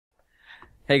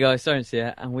Hey guys, Sirance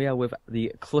here, and we are with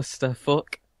the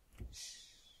KlusterPhuk.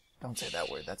 Don't say that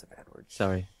word, that's a bad word.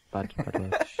 Sorry, bad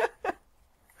word.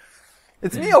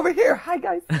 It's me over here, hi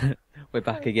guys! We're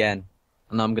back again,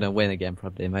 and I'm gonna win again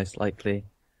probably, most likely.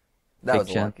 That Big was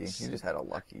lucky, chance. you just had a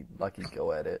lucky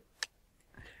go at it.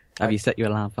 Have you set your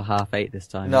alarm for 8:30 this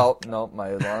time? No, my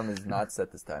alarm is not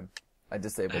set this time. I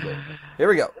disabled it. Here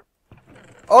we go.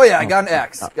 Oh yeah, I got an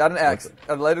axe. Got an axe.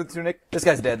 A lighter tunic. This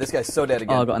guy's dead. This guy's so dead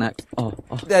again. Oh, I got an axe. Oh.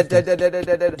 Dead.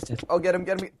 Oh, get him.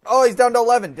 Oh, he's down to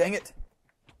 11. Dang it.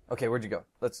 Okay, where'd you go?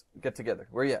 Let's get together.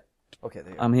 Where you at? Okay,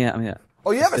 there you are. I'm here.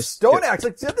 Oh, you have a stone axe.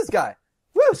 Let's get this guy.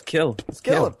 Woo! Let's kill him. Let's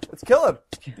kill him.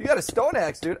 You got a stone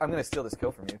axe, dude. I'm gonna steal this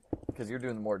kill from you because you're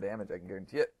doing more damage. I can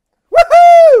guarantee it.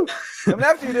 Woohoo! Coming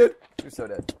after you, dude. You're so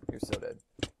dead.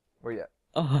 Where you at?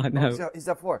 Oh no. He's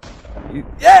up 4. You...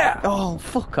 Yeah! Oh,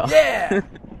 fuck off. Yeah!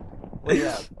 What do you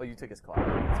have? Oh, you took his clock.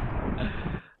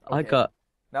 I got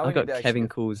Now Kevin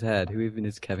Cool's head. Who even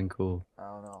is Kevin Cool? I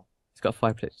don't know. He's got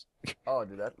 5 plates. Oh,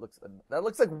 dude, that looks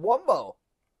like Wumbo.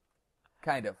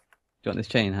 Kind of. Do you want this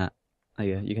chain hat? Oh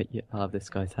yeah, I'll have this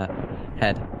guy's head.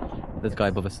 There's a guy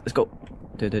above us. Let's go.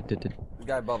 The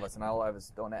guy above us, and I'll have his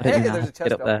stone axe. Hey, there's a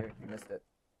chest up down there. here. You missed it.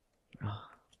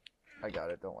 I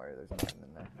got it. Don't worry. There's nothing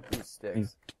in there. Ooh,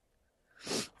 sticks.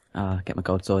 Get my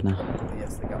gold sword now. Oh,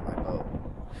 yes, they got my bow.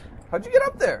 How'd you get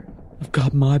up there? I've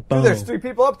got my bow. Dude, there's 3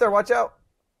 people up there. Watch out.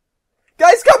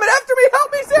 Guys coming after me.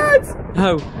 Help me, Sirance!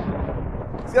 No.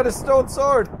 He's got a stone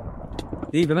sword.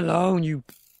 Leave him alone, you.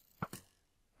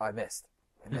 I missed.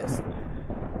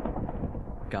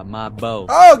 Got my bow.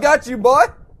 Oh, got you, boy.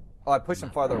 Oh, I pushed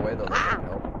him farther away, though. That didn't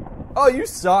help. Oh, you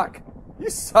suck. You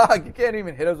can't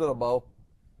even hit us with a bow.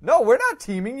 No, we're not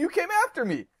teaming. You came after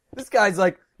me. This guy's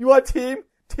like, you want team?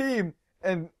 Team.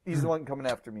 And he's the one coming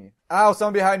after me. Ow,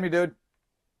 someone behind me, dude.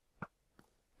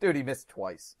 Dude, he missed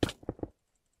twice.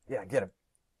 Yeah, get him.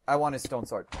 I want his stone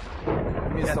sword.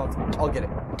 Give me his stone sword. I'll get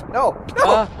it. No!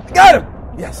 I got him!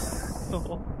 Yes!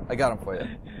 I got him for you.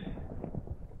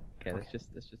 Okay, let's just.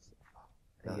 Let's just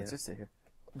sit here.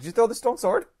 Did you throw the stone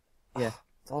sword? Yeah.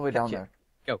 It's all the way down there.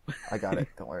 Go. I got it.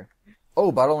 Don't worry.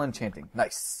 Oh, bottle enchanting.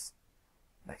 Nice.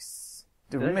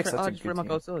 Dude, we make such a good team. My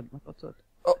gold sword.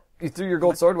 Oh, you threw your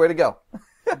gold sword? Way to go.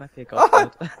 Back here, gold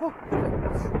sword.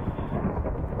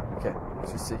 Okay,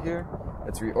 let's just sit here.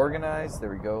 Let's reorganize. There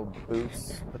we go.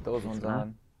 Boots. Put those ones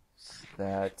on.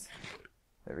 That.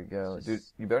 There we go. Dude,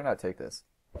 you better not take this.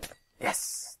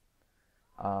 Yes!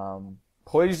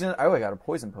 Poison. Oh, I got a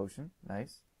poison potion.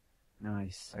 Nice. I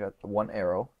got 1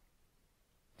 arrow.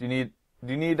 Do you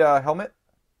need a helmet?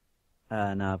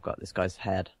 No, I've got this guy's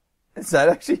head. Does that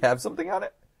actually have something on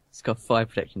it? It's got 5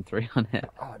 protection, 3 on it.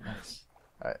 Oh, nice.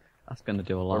 Alright. That's gonna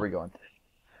do a lot. Where are we going?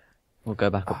 We'll go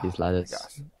back up these ladders.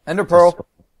 Gosh. Ender Pearl.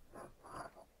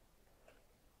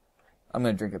 I'm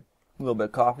gonna drink a little bit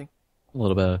of coffee. A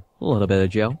little bit of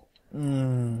Joe. How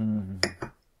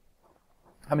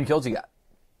many kills you got?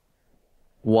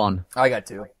 1. I got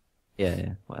 2.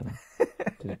 Yeah, whatever.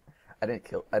 I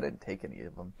didn't take any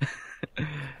of them.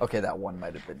 Okay, that one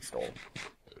might have been stolen.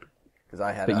 Because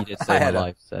I had But you did save my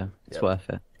life, so it's worth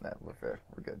it. No, we're fair.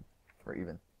 We're good. We're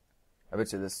even. I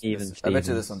bet you this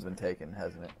one's been taken,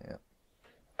 hasn't it? Yeah.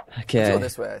 Okay. Let's go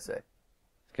this way, I say.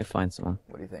 Let's go find someone.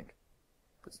 What do you think?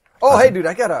 Oh, hey, dude,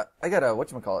 I got a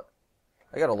whatchamacallit.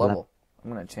 I got a level. I'm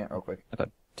gonna enchant real quick. I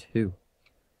got 2.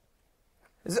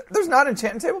 There's not an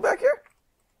enchanting table back here?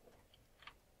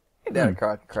 Ain't that a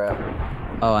crock of crap?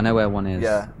 Oh, I know where one is.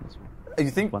 Yeah.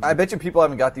 I bet you people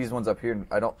haven't got these ones up here.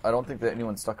 I don't think that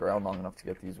anyone stuck around long enough to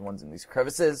get these ones in these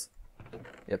crevices.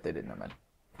 Yep, they did. Never mind.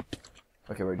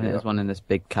 Okay, where'd you go? There's one in this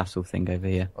big castle thing over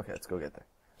here. Okay, let's go get there.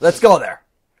 Let's go there.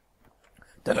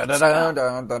 Go.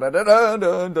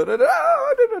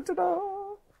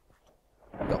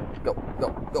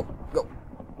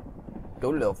 Go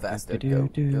a little faster. Go.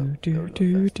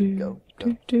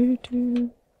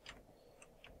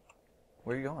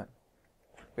 Where are you going?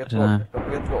 We have to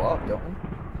go up, don't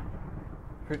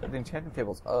we? The enchanting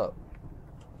table's up.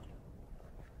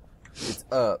 It's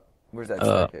up. Where's that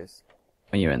staircase?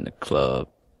 When you're in the club,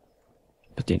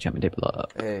 put the enchantment table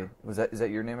up. Hey, is that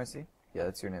your name I see? Yeah,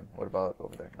 that's your name. What about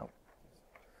over there? No.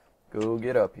 Go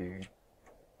get up here.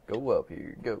 Go up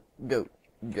here. Go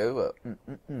up.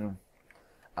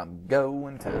 I'm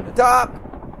going to the top.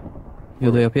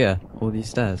 You're way up here. All these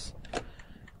stairs.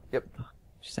 Yep.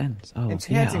 Sense. Oh,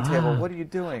 enchanting table. What are you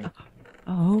doing?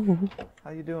 Oh.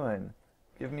 How you doing?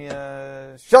 Give me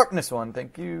a sharpness one,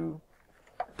 thank you.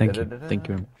 Thank you very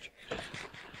much.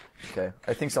 Okay,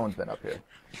 I think someone's been up here.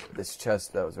 This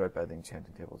chest that was right by the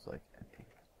enchanting table is like empty.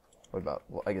 What about?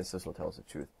 Well, I guess this will tell us the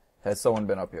truth. Has someone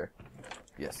been up here?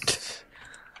 Yes.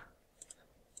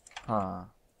 Huh.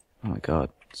 Oh my god.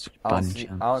 I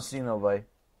don't see nobody.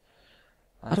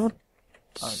 I don't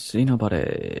see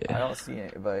nobody. I don't see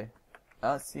anybody. I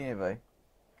don't see anybody.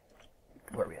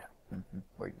 Where are we at?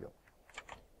 Where you go?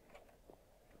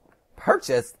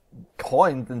 Purchase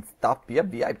coins and stuff via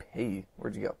VIP.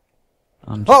 Where'd you go?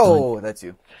 That's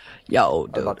you. Yo,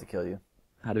 I'm dude. about to kill you.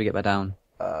 How do we get back down?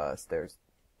 Stairs.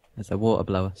 There's a water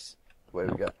below us. The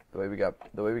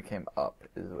way we came up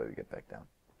is the way we get back down.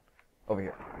 Over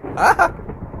here. Ah!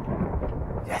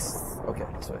 Yes! Okay,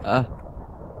 this way.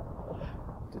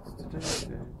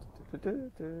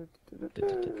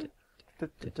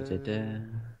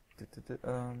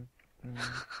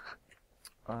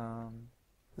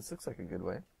 This looks like a good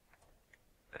way.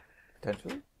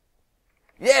 Potentially.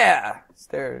 Yeah!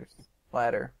 Stairs.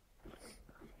 Ladder.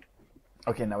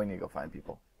 Okay, now we need to go find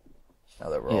people. Now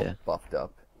that we're all buffed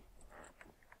up.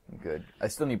 I'm good. I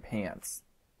still need pants.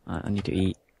 I need to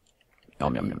eat.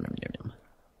 Yum, yum, yum, yum, yum, yum.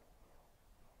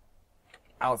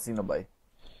 I don't see nobody.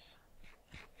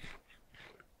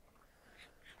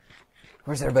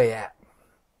 Where's everybody at?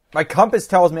 My compass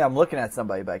tells me I'm looking at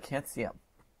somebody, but I can't see them.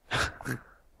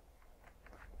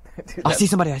 Dude, I see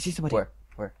somebody. Where?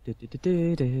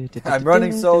 I'm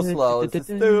running so slow. This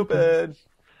is stupid.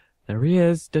 There he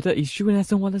is. He's shooting at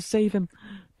someone to save him.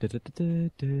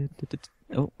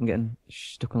 Oh, I'm getting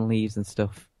stuck on leaves and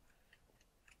stuff.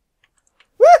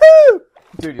 Woohoo!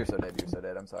 Dude, you're so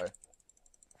dead. I'm sorry.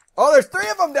 Oh, there's 3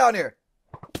 of them down here.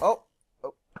 Oh.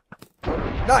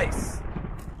 Nice.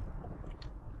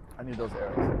 I need those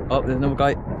arrows. Oh, there's another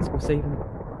guy. Let's go save him.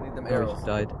 I need them Oh, arrows. he just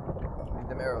died. I need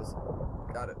them arrows.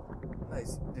 Got it.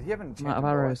 Nice. Did he have an I'm enchanted out of bow?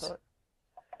 I arrows. thought?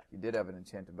 He did have an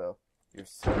enchanted bow. You're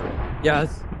so good.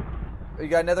 Yes. Oh, you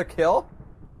got another kill?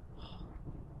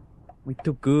 We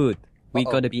too good. We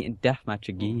gotta be in deathmatch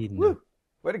again. Woo!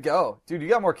 Way to go. Dude, you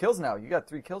got more kills now. You got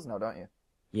 3 kills now, don't you?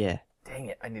 Yeah. Dang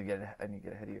it. I need to get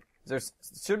ahead of you.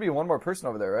 Should be one more person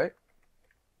over there, right?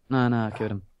 No, I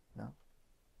killed him. No?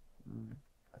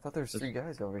 I thought there was 3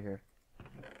 guys over here.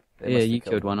 Yeah, you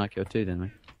killed one. I killed 2, didn't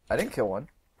we? I didn't kill one.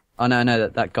 Oh, no,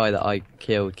 that guy that I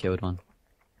killed one.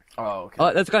 Oh, okay.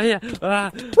 Oh, there's a guy here.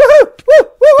 Ah. Woohoo! Woo!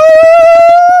 Woo!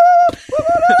 Woo!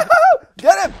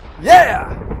 Get him!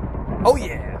 Yeah! Oh,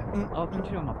 yeah! Oh, can you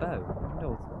shoot on my bow?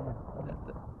 No.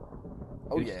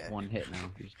 Oh, Just yeah. one hit now.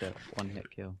 You just one hit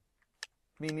kill.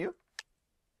 Me and you?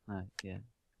 Yeah.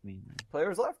 Me and you.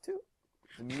 Players left, too?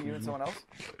 Is it me, you, and someone else?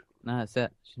 No, that's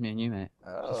it. Just me and you, mate.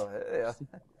 Oh, hey.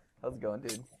 How's it going,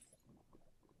 dude?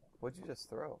 What'd you just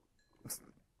throw?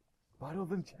 Bottle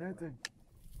of enchanting.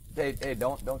 Hey,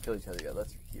 don't kill each other yet.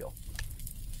 Let's heal.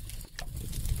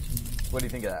 What do you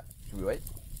think of that? Should we wait?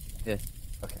 Yeah.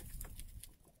 Okay.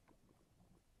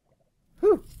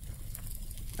 Whew.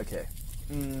 Okay.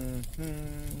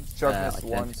 Sharpness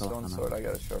 1 stone sword. I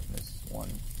got a sharpness 1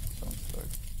 stone sword.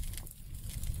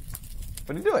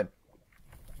 What are you doing?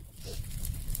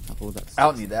 I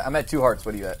don't need that. I'm at 2 hearts.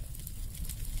 What are you at?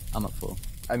 I'm at 4.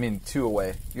 I mean 2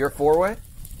 away. You're 4 away?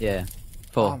 Yeah.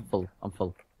 4. Full. I'm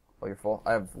full. Oh, you're full?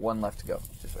 I have 1 left to go.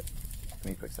 Just wait. Give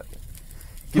me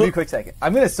a quick second.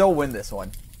 I'm gonna so win this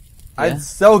one. Yeah? I'm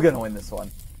so gonna win this one.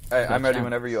 Alright, I'm ready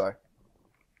whenever you are.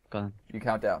 Go on. You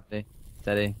count down.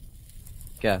 Steady.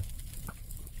 Go.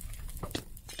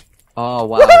 Oh,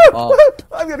 wow. Woohoo! Oh.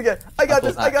 I'm gonna get. I got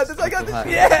this. Hacks.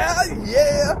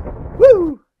 Yeah.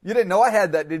 Woo! You didn't know I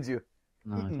had that, did you?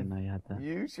 No, I didn't know you had that.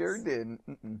 You sure didn't.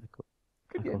 Good Knuckle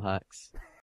game. hacks.